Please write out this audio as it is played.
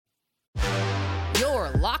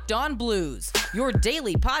You're Locked On Blues, your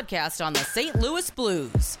daily podcast on the St. Louis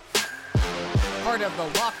Blues. Part of the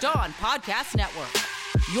Locked On Podcast Network,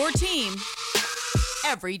 your team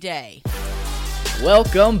every day.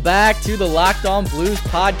 Welcome back to the Locked On Blues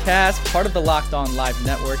podcast, part of the Locked On Live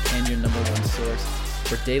Network and your number one source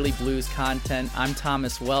for daily Blues content. I'm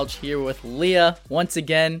Thomas Welch here with Leah. Once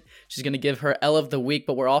again, she's going to give her L of the week,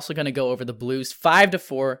 but we're also going to go over the Blues'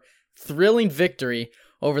 5-4 thrilling victory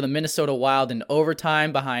over the Minnesota Wild in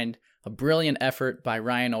overtime behind a brilliant effort by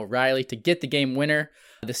Ryan O'Reilly to get the game winner.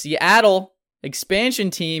 The Seattle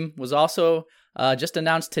expansion team was also just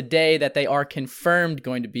announced today that they are confirmed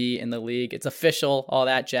going to be in the league. It's official, all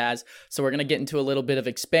that jazz. So we're going to get into a little bit of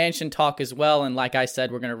expansion talk as well. And like I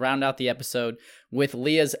said, we're going to round out the episode with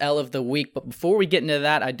Leah's L of the week. But before we get into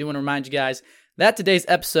that, I do want to remind you guys that today's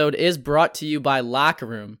episode is brought to you by Locker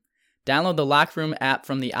Room. Download the Locker Room app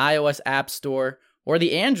from the iOS App Store or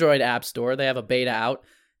the Android App Store. They have a beta out.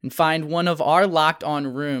 And find one of our Locked On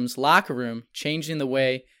rooms, Locker Room, changing the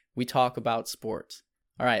way we talk about sports.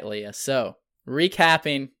 All right, Leah. So,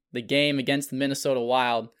 recapping the game against the Minnesota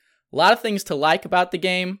Wild. A lot of things to like about the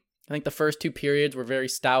game. I think the first two periods were very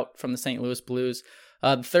stout from the St. Louis Blues.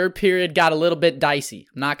 The third period got a little bit dicey.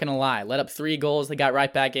 I'm not going to lie. Let up 3 goals. They got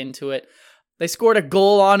right back into it. They scored a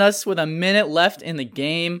goal on us with a minute left in the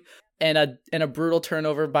game. And a brutal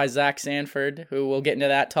turnover by Zach Sanford, who we'll get into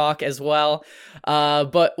that talk as well.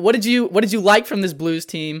 But what did you like from this Blues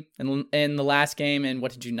team in the last game, and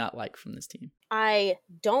what did you not like from this team? I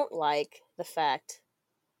don't like the fact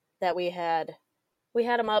that we had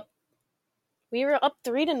them up. We were up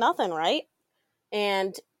 3-0, right?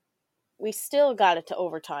 And we still got it to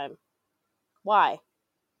overtime. Why?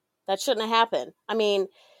 That shouldn't have happened. I mean,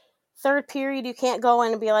 third period, you can't go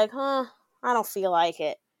in and be like, I don't feel like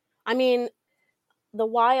it. I mean, the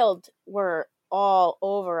Wild were all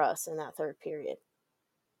over us in that third period.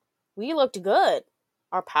 We looked good.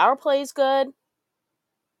 Our power play's good.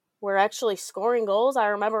 We're actually scoring goals. I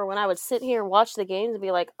remember when I would sit here and watch the games and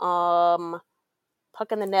be like,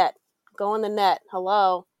 puck in the net. Go in the net.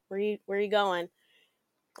 Hello? Where you going?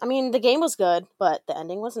 I mean, the game was good, but the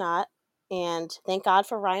ending was not. And thank God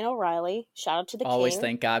for Ryan O'Reilly. Shout out to the Always King.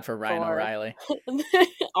 Thank God for Ryan O'Reilly.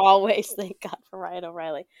 Always thank God for Ryan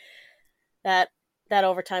O'Reilly. That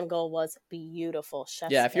overtime goal was beautiful.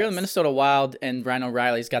 Yeah, if you're the Minnesota Wild and Ryan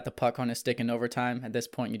O'Reilly's got the puck on his stick in overtime, at this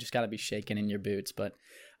point you just got to be shaking in your boots. But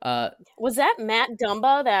was that Matt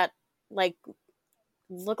Dumba that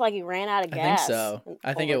looked like he ran out of gas? I think so.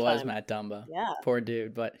 I think it was Matt Dumba. Yeah, poor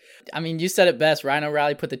dude. But I mean, you said it best. Ryan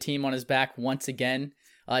O'Reilly put the team on his back once again.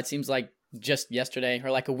 It seems like just yesterday or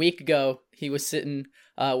like a week ago, he was sitting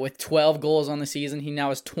with 12 goals on the season. He now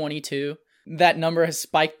has 22. That number has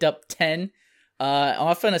spiked up 10.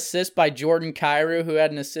 Off an assist by Jordan Kyrou, who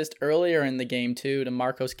had an assist earlier in the game too, to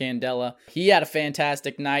Marco Scandella. He had a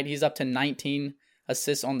fantastic night. He's up to 19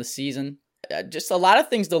 assists on the season. Just a lot of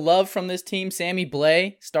things to love from this team. Sammy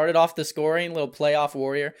Blais started off the scoring, little playoff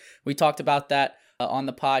warrior. We talked about that on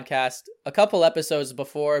the podcast a couple episodes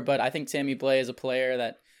before, but I think Sammy Blais is a player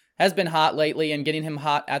that has been hot lately, and getting him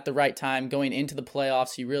hot at the right time going into the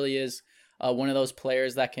playoffs. He really is one of those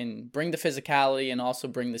players that can bring the physicality and also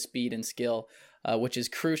bring the speed and skill, which is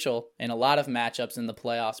crucial in a lot of matchups in the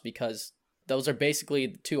playoffs, because those are basically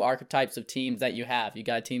the two archetypes of teams that you have. You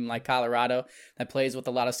got a team like Colorado that plays with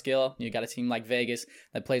a lot of skill. You got a team like Vegas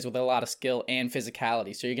that plays with a lot of skill and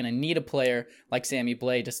physicality. So you're going to need a player like Sammy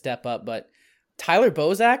Blais to step up. But Tyler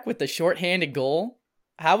Bozak with the shorthanded goal,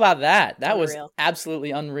 how about that? That was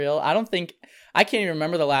absolutely unreal. I can't even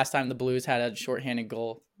remember the last time the Blues had a shorthanded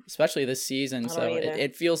goal, especially this season. So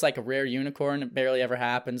it feels like a rare unicorn. It barely ever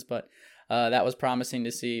happens, but that was promising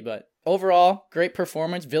to see. But overall, great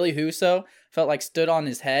performance. Ville Husso felt like stood on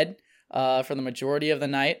his head for the majority of the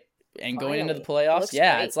night and going into the playoffs.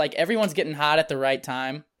 Yeah, great. It's like everyone's getting hot at the right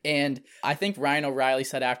time. And I think Ryan O'Reilly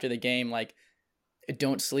said after the game, like,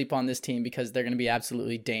 don't sleep on this team because they're going to be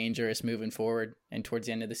absolutely dangerous moving forward and towards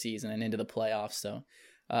the end of the season and into the playoffs. So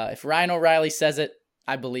if Ryan O'Reilly says it,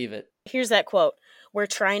 I believe it. Here's that quote. We're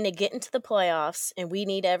trying to get into the playoffs, and we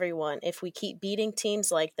need everyone. If we keep beating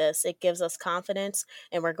teams like this, it gives us confidence,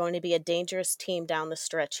 and we're going to be a dangerous team down the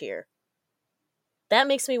stretch here. That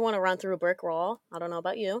makes me want to run through a brick wall. I don't know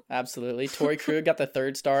about you. Absolutely. Torrey Krug got the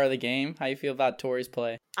 3rd star of the game. How you feel about Torrey's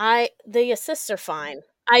play? The assists are fine.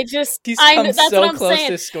 He's come that's so what I'm close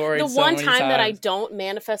saying. to scoring. The one time that I don't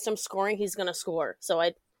manifest him scoring, he's going to score. So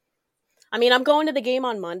I mean, I'm going to the game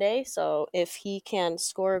on Monday, so if he can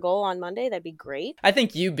score a goal on Monday, that'd be great. I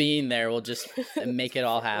think you being there will just make it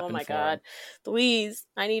all happen. Oh my for God, him. Please!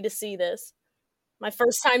 I need to see this. My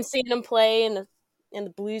first time seeing him play in the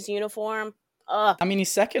Blues uniform. I mean,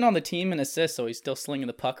 he's second on the team in assists, so he's still slinging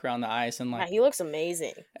the puck around the ice. And Yeah, he looks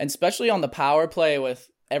amazing. And especially on the power play with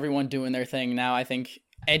everyone doing their thing now, I think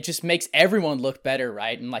it just makes everyone look better,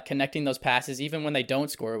 right? And like connecting those passes, even when they don't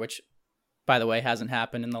score, which, by the way, hasn't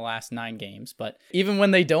happened in the last 9 games. But even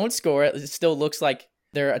when they don't score, it still looks like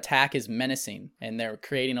their attack is menacing and they're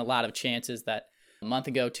creating a lot of chances that a month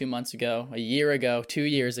ago, 2 months ago, a year ago, 2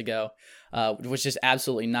 years ago, was just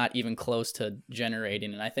absolutely not even close to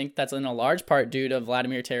generating. And I think that's in a large part due to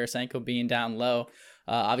Vladimir Tarasenko being down low.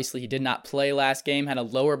 Obviously, he did not play last game, had a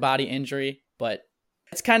lower body injury, but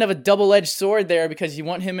it's kind of a double-edged sword there because you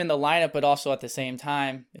want him in the lineup, but also at the same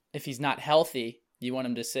time, if he's not healthy, you want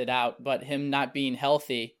him to sit out. But him not being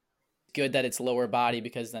healthy, good that it's lower body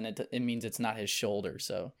because then it means it's not his shoulder.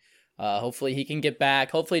 So hopefully he can get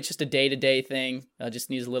back. Hopefully it's just a day-to-day thing. Just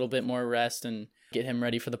needs a little bit more rest and get him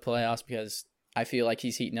ready for the playoffs because I feel like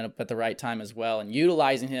he's heating up at the right time as well. And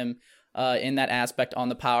utilizing him in that aspect on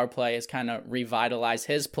the power play has kind of revitalized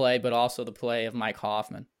his play, but also the play of Mike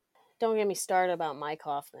Hoffman. Don't get me started about Mike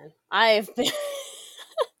Hoffman. I've been...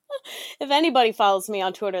 If anybody follows me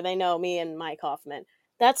on Twitter, they know me and Mike Hoffman.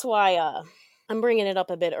 That's why I'm bringing it up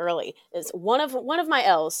a bit early. Is one of my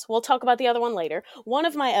L's. We'll talk about the other one later. One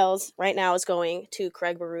of my L's right now is going to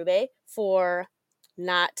Craig Berube for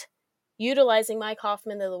not utilizing Mike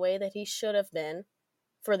Hoffman the way that he should have been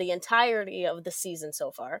for the entirety of the season so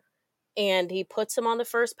far. And he puts him on the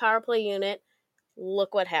first power play unit.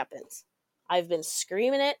 Look what happens. I've been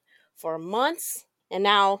screaming it for months, and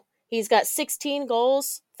now he's got 16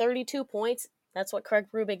 goals, 32 points. That's what Craig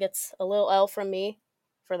Berube gets a little L from me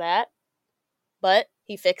for that. But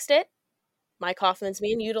he fixed it. Mike Hoffman's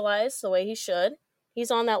being utilized the way he should. He's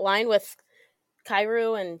on that line with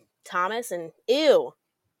Kyrou and Thomas, and ew.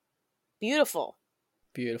 Beautiful.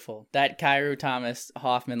 Beautiful. That Kyrou Thomas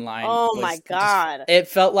Hoffman line. Oh my God. It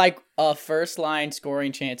felt like a first line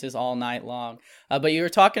scoring chances all night long. But you were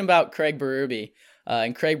talking about Craig Berube.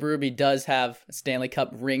 And Craig Berube does have a Stanley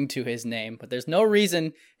Cup ring to his name, but there's no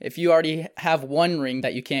reason if you already have one ring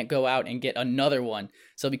that you can't go out and get another one.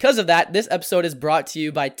 So because of that, this episode is brought to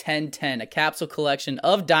you by 1010, a capsule collection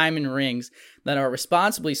of diamond rings that are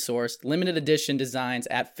responsibly sourced, limited edition designs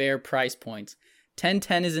at fair price points.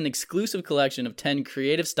 1010 is an exclusive collection of 10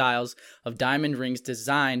 creative styles of diamond rings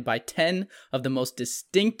designed by 10 of the most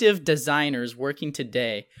distinctive designers working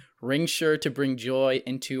today. Rings sure to bring joy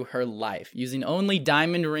into her life. Using only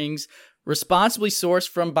diamond rings responsibly sourced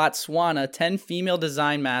from Botswana, 10 female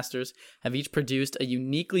design masters have each produced a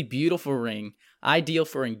uniquely beautiful ring, ideal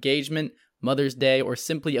for engagement, Mother's Day, or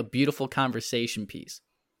simply a beautiful conversation piece.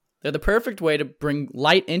 They're the perfect way to bring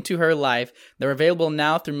light into her life. They're available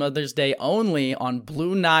now through Mother's Day only on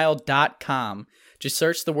BlueNile.com. Just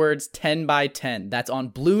search the words 10 by 10. That's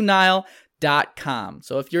on BlueNile.com.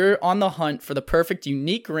 So if you're on the hunt for the perfect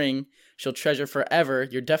unique ring she'll treasure forever,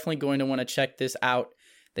 you're definitely going to want to check this out.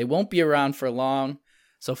 They won't be around for long.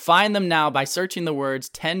 So find them now by searching the words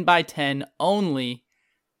 10 by 10 only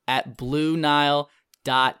at BlueNile.com.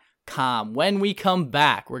 When we come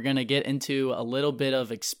back, we're going to get into a little bit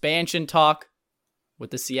of expansion talk with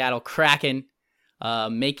the Seattle Kraken,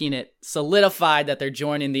 making it solidified that they're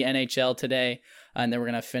joining the NHL today. And then we're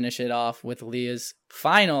going to finish it off with Leah's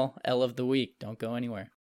final L of the week. Don't go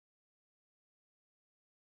anywhere.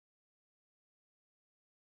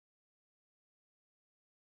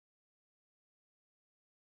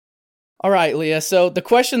 All right, Leah. So the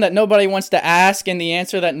question that nobody wants to ask and the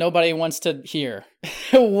answer that nobody wants to hear.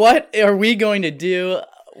 What are we going to do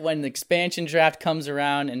when the expansion draft comes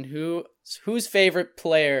around, and whose favorite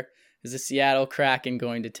player is the Seattle Kraken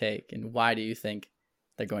going to take, and why do you think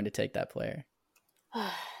they're going to take that player?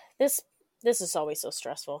 This is always so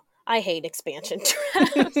stressful. I hate expansion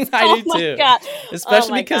drafts. I do too. God.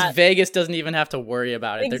 Especially because Vegas doesn't even have to worry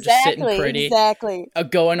about it. They're just sitting pretty,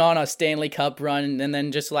 going on a Stanley Cup run, and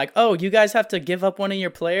then just like, oh, you guys have to give up one of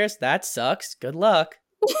your players? That sucks. Good luck.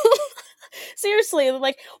 Seriously,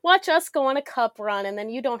 like, watch us go on a cup run, and then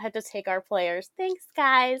you don't have to take our players. Thanks,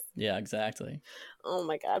 guys. Yeah, exactly. Oh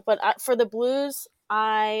my God. But for the Blues,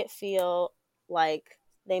 I feel like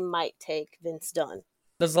they might take Vince Dunn.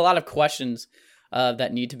 There's a lot of questions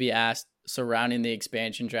that need to be asked surrounding the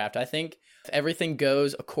expansion draft. I think if everything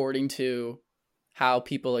goes according to how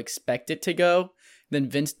people expect it to go, then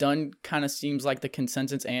Vince Dunn kind of seems like the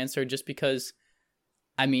consensus answer, just because,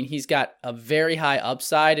 I mean, he's got a very high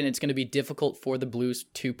upside, and it's going to be difficult for the Blues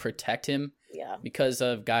to protect him because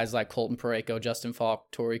of guys like Colton Parayko, Justin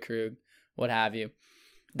Falk, Torrey Krug, what have you.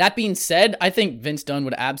 That being said, I think Vince Dunn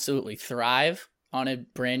would absolutely thrive on a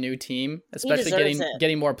brand new team, especially deserves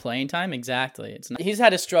getting more playing time. Exactly. He's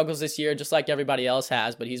had his struggles this year, just like everybody else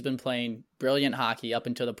has, but he's been playing brilliant hockey up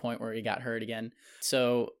until the point where he got hurt again.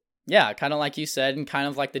 So yeah, kind of like you said, and kind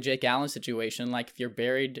of like the Jake Allen situation, like if you're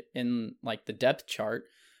buried in like the depth chart,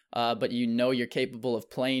 but you know you're capable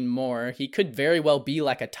of playing more, he could very well be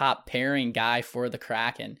like a top pairing guy for the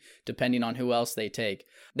Kraken, depending on who else they take.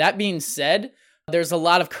 That being said, there's a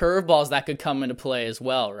lot of curveballs that could come into play as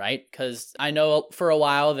well, right? Because I know for a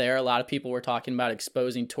while there, a lot of people were talking about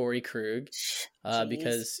exposing Torrey Krug,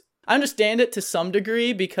 because I understand it to some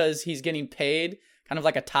degree because he's getting paid kind of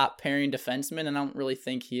like a top pairing defenseman, and I don't really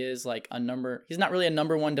think he is like he's not really a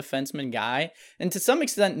number one defenseman guy. And to some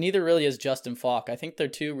extent, neither really is Justin Faulk. I think they're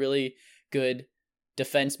two really good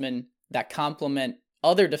defensemen that complement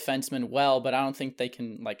other defensemen well, but I don't think they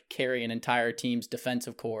can like carry an entire team's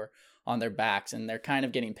defensive core on their backs, and they're kind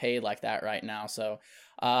of getting paid like that right now. So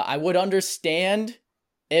I would understand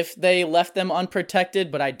if they left them unprotected,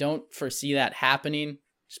 but I don't foresee that happening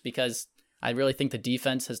just because I really think the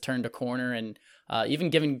defense has turned a corner, and even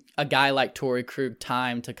giving a guy like Torrey Krug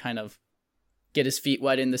time to kind of get his feet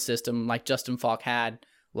wet in the system like Justin Faulk had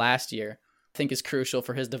last year, I think is crucial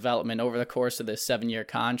for his development over the course of this 7-year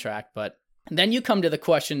contract. But then you come to the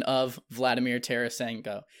question of Vladimir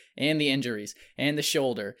Tarasenko and the injuries and the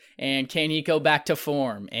shoulder, and can he go back to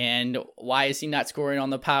form, and why is he not scoring on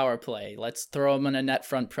the power play? Let's throw him in a net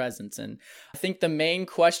front presence. And I think the main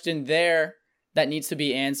question there that needs to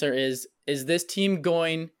be answered is this team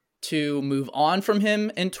going to move on from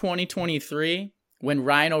him in 2023 when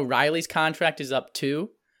Ryan O'Reilly's contract is up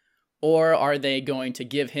too? Or are they going to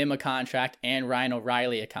give him a contract and Ryan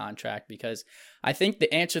O'Reilly a contract? Because I think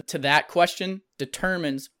the answer to that question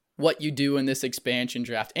determines what you do in this expansion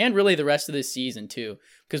draft and really the rest of this season too.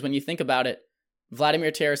 Because when you think about it,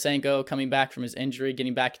 Vladimir Tarasenko coming back from his injury,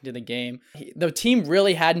 getting back into the game, the team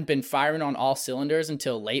really hadn't been firing on all cylinders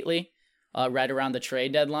until lately, right around the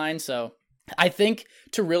trade deadline. So I think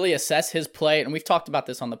to really assess his play, and we've talked about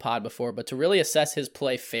this on the pod before, but to really assess his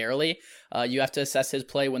play fairly, you have to assess his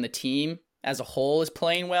play when the team as a whole is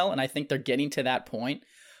playing well, and I think they're getting to that point.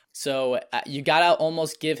 So you got to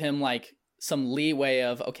almost give him like some leeway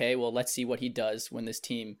of, okay, well, let's see what he does when this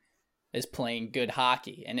team is playing good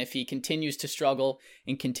hockey. And if he continues to struggle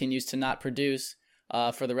and continues to not produce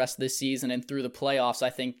for the rest of this season and through the playoffs, I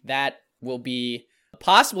think that will be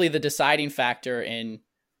possibly the deciding factor in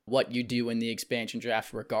what you do in the expansion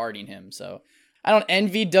draft regarding him. So I don't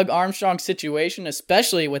envy Doug Armstrong's situation,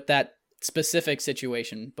 especially with that specific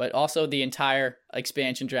situation, but also the entire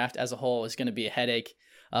expansion draft as a whole is going to be a headache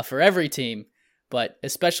for every team, but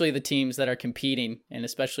especially the teams that are competing and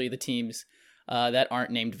especially the teams that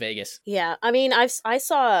aren't named Vegas. Yeah, I mean, I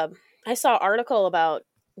saw an article about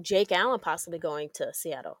Jake Allen possibly going to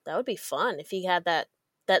Seattle. That would be fun if he had that.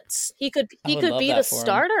 He could be the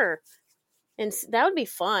starter. And that would be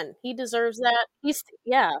fun. He deserves that.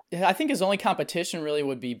 I think his only competition really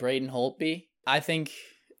would be Braden Holtby. I think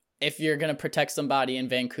if you're going to protect somebody in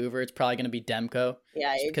Vancouver, it's probably going to be Demko.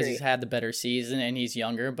 Yeah, because he's had the better season and he's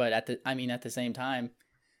younger. But at the same time,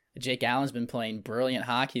 Jake Allen's been playing brilliant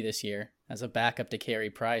hockey this year as a backup to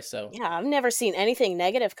Carey Price. So yeah, I've never seen anything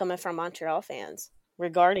negative coming from Montreal fans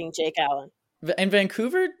regarding Jake Allen. And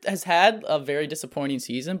Vancouver has had a very disappointing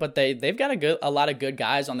season, but they've got a lot of good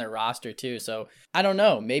guys on their roster too. So I don't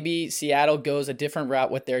know. Maybe Seattle goes a different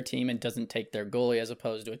route with their team and doesn't take their goalie as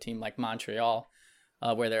opposed to a team like Montreal,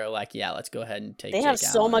 where they're like, yeah, let's go ahead and take. They have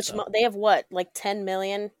so much. They have what, like $10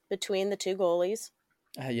 million between the two goalies?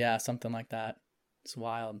 Yeah, something like that. It's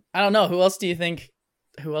wild. I don't know. Who else do you think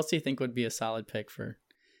would be a solid pick for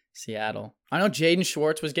Seattle? I know Jaden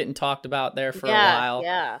Schwartz was getting talked about there for a while.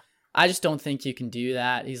 Yeah. I just don't think you can do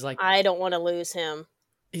that. He's like, I don't want to lose him.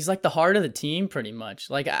 He's like the heart of the team pretty much.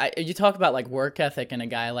 Like you talk about like work ethic and a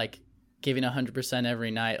guy like giving 100%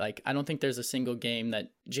 every night. Like I don't think there's a single game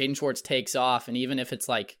that Jaden Schwartz takes off. And even if it's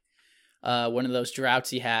like one of those droughts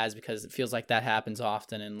he has, because it feels like that happens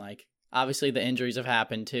often. And like, obviously the injuries have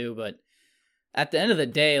happened too, but at the end of the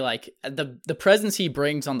day, like the presence he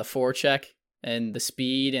brings on the forecheck and the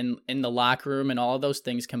speed and in the locker room and all of those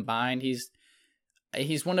things combined, he's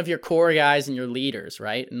one of your core guys and your leaders,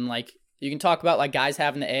 right? And like you can talk about like guys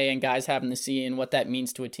having the A and guys having the C and what that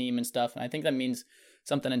means to a team and stuff. And I think that means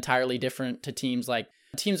something entirely different to teams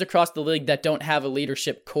across the league that don't have a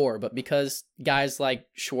leadership core. But because guys like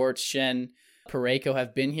Schwartz, Schenn, Parayko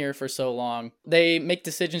have been here for so long, they make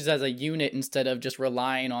decisions as a unit instead of just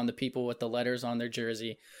relying on the people with the letters on their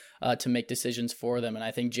jersey to make decisions for them. And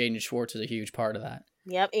I think Jaden Schwartz is a huge part of that.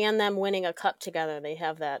 Yep, and them winning a cup together. They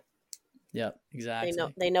have that. Yep, exactly.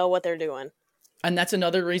 They know what they're doing. And that's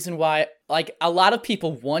another reason why, like, a lot of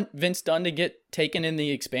people want Vince Dunn to get taken in the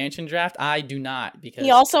expansion draft. I do not, because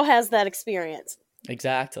he also has that experience.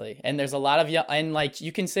 Exactly. And there's a lot of young, and like,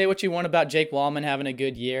 you can say what you want about Jake Wallman having a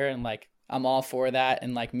good year, and like, I'm all for that,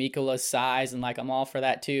 and like Mikola's size, and like, I'm all for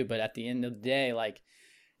that too. But at the end of the day, like,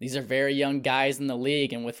 these are very young guys in the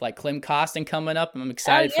league, and with like Klim Kostin coming up, I'm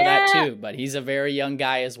excited for that too. But he's a very young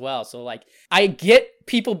guy as well. So like, I get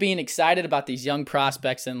people being excited about these young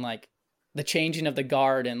prospects and like the changing of the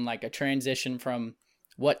guard and like a transition from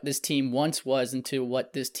what this team once was into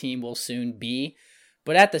what this team will soon be.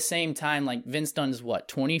 But at the same time, like, Vince Dunn's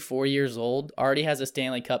 24 years old, already has a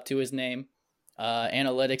Stanley Cup to his name.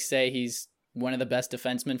 Analytics say he's one of the best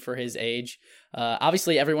defensemen for his age.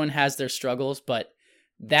 Obviously, everyone has their struggles, but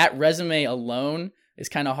that resume alone is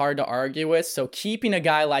kind of hard to argue with. So keeping a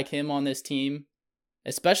guy like him on this team,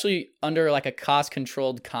 especially under like a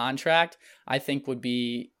cost-controlled contract, I think would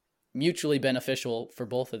be mutually beneficial for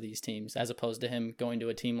both of these teams, as opposed to him going to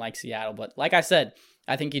a team like Seattle. But like I said,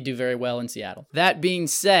 I think he'd do very well in Seattle. That being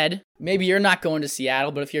said, maybe you're not going to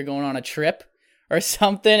Seattle, but if you're going on a trip or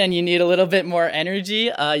something and you need a little bit more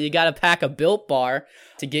energy, you got to pack a Built Bar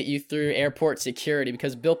to get you through airport security,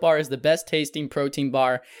 because Built Bar is the best tasting protein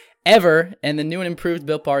bar ever, and the new and improved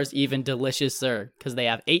Built Bar is even deliciouser because they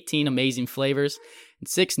have 18 amazing flavors and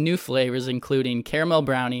 6 new flavors, including caramel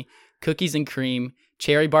brownie, cookies and cream,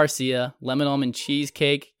 cherry barcia, lemon almond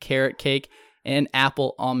cheesecake, carrot cake, and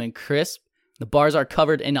apple almond crisp. The bars are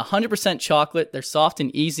covered in 100% chocolate. They're soft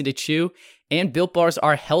and easy to chew, and Built Bars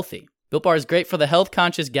are healthy. Built Bar is great for the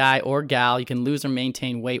health-conscious guy or gal. You can lose or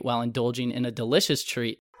maintain weight while indulging in a delicious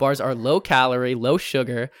treat. Bars are low-calorie,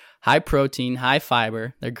 low-sugar, high-protein,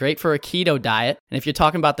 high-fiber. They're great for a keto diet. And if you're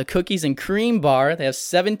talking about the cookies and cream bar, they have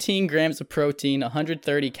 17 grams of protein,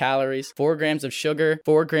 130 calories, 4 grams of sugar,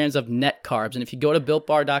 4 grams of net carbs. And if you go to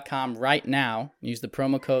BuiltBar.com right now, use the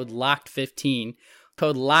promo code LOCKED15,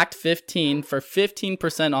 code LOCKED15 for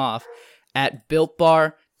 15% off at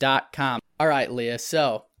BuiltBar.com. All right, Leah,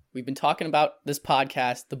 so we've been talking about this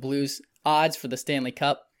podcast, the Blues' odds for the Stanley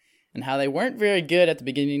Cup, and how they weren't very good at the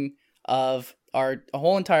beginning of our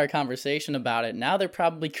whole entire conversation about it. Now they're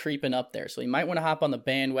probably creeping up there. So you might want to hop on the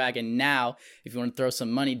bandwagon now if you want to throw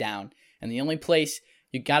some money down. And the only place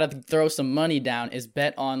you got to throw some money down is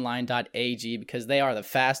betonline.ag, because they are the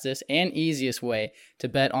fastest and easiest way to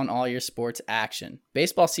bet on all your sports action.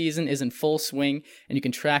 Baseball season is in full swing, and you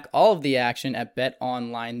can track all of the action at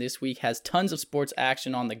BetOnline. This week has tons of sports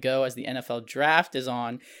action on the go as the NFL Draft is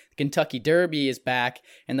on, the Kentucky Derby is back,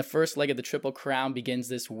 and the first leg of the Triple Crown begins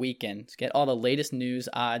this weekend. So get all the latest news,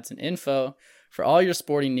 odds, and info for all your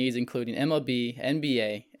sporting needs, including MLB,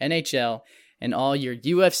 NBA, NHL, and all your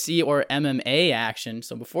UFC or MMA action.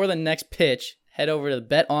 So before the next pitch, head over to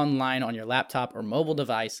BetOnline on your laptop or mobile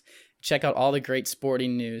device. Check out all the great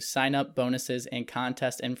sporting news, sign up bonuses, and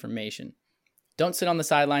contest information. Don't sit on the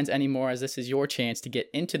sidelines anymore, as this is your chance to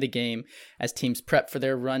get into the game as teams prep for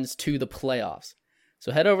their runs to the playoffs.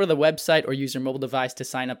 So head over to the website or use your mobile device to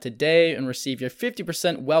sign up today and receive your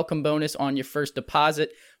 50% welcome bonus on your first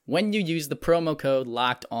deposit when you use the promo code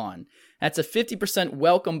LOCKEDON. That's a 50%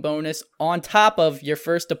 welcome bonus on top of your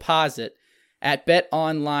first deposit at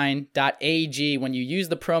betonline.ag when you use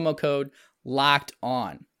the promo code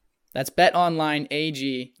LOCKEDON. That's BetOnline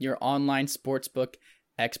AG, your online sportsbook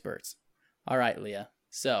experts. All right, Leah.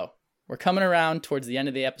 So we're coming around towards the end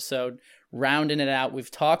of the episode, rounding it out.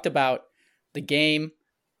 We've talked about the game,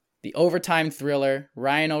 the overtime thriller,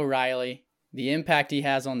 Ryan O'Reilly, the impact he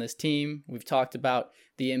has on this team. We've talked about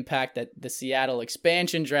the impact that the Seattle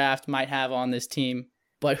expansion draft might have on this team.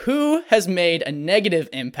 But who has made a negative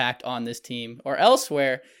impact on this team or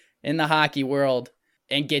elsewhere in the hockey world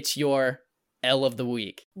and gets your L of the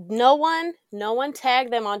week? No one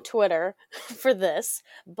tagged them on Twitter for this,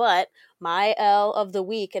 but my L of the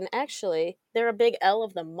week, and actually they're a big L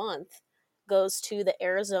of the month, goes to the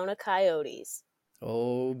Arizona Coyotes.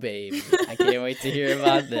 Oh, baby. I can't wait to hear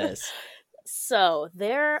about this. So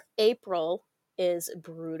their April is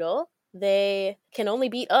brutal. They can only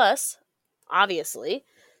beat us, obviously.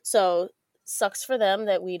 So sucks for them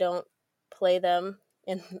that we don't play them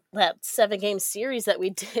in that 7-game series that we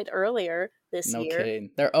did earlier this year. No kidding.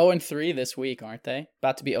 They're 0-3 this week, aren't they?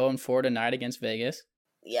 About to be 0-4 tonight against Vegas.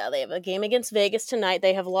 Yeah, they have a game against Vegas tonight.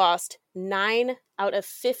 They have lost 9 out of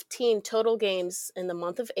 15 total games in the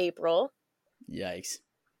month of April. Yikes.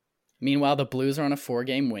 Meanwhile, the Blues are on a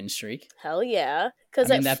 4-game win streak. Hell yeah.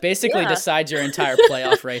 That basically decides your entire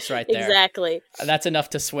playoff race right there. Exactly. That's enough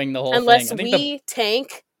to swing the whole Unless thing. we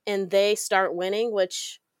tank and they start winning,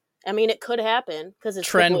 which I mean, it could happen because it's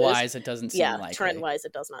trend wise, it doesn't seem likely. Trend wise,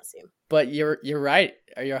 it does not seem. But you're right.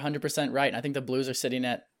 You're 100% right. And I think the Blues are sitting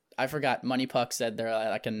at, I forgot, Money Puck said they're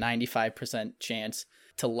like a 95% chance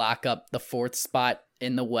to lock up the 4th spot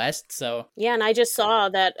in the West. So yeah, and I just saw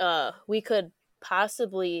that we could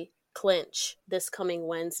possibly clinch this coming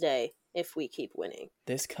Wednesday if we keep winning.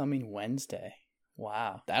 This coming Wednesday.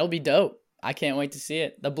 Wow. That'll be dope. I can't wait to see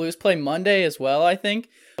it. The Blues play Monday as well, I think.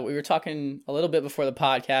 We were talking a little bit before the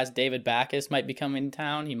podcast. David Backes might be coming to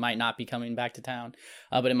town. He might not be coming back to town.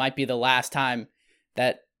 But it might be the last time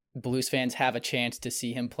that Blues fans have a chance to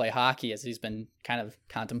see him play hockey, as he's been kind of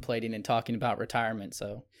contemplating and talking about retirement.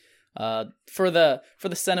 So for the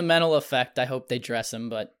sentimental effect, I hope they dress him.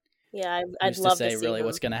 But yeah, I'd love to see really him.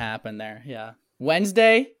 What's going to happen there. Yeah.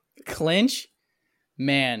 Wednesday, clinch.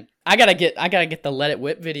 Man, I gotta get the Let It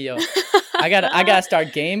Whip video. I gotta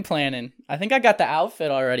start game planning. I think I got the outfit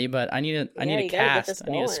already, but I need a cast. I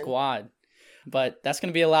need a squad. But that's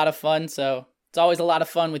gonna be a lot of fun. So it's always a lot of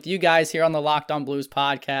fun with you guys here on the Locked On Blues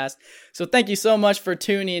podcast. So thank you so much for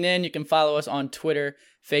tuning in. You can follow us on Twitter,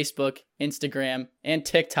 Facebook, Instagram, and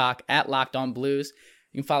TikTok at Locked On Blues.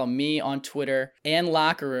 You can follow me on Twitter and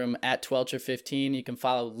Locker Room at Twelcher15. You can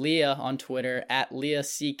follow Leah on Twitter at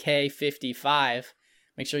LeahCK55.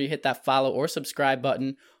 Make sure you hit that follow or subscribe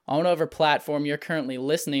button on whatever platform you're currently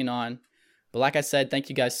listening on. But like I said, thank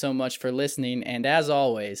you guys so much for listening. And as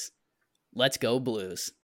always, let's go Blues.